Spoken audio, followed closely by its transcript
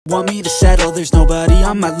Want me to settle, there's nobody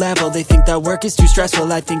on my level. They think that work is too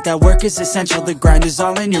stressful, I think that work is essential. The grind is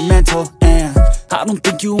all in your mental, and I don't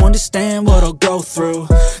think you understand what I'll go through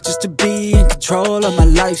just to be in control of my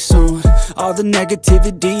life soon. All the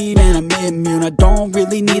negativity, man, I'm immune. I don't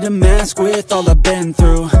really need a mask with all I've been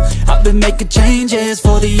through. I've been making changes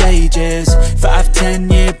for the ages.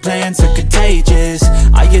 5-10 year plans are contagious.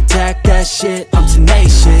 I attack that shit, I'm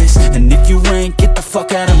tenacious. And if you ain't, get the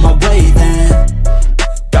fuck out of my way then.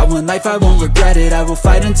 Got one life, I won't regret it. I will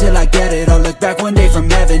fight until I get it. I'll look back one day from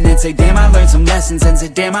heaven and say, damn, I learned some lessons. And say,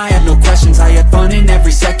 damn, I had no questions. I had fun in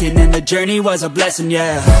every second, and the journey was a blessing,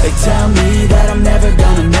 yeah. They tell me that I'm never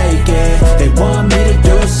gonna make it. They want me to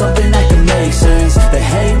do something that can make sense.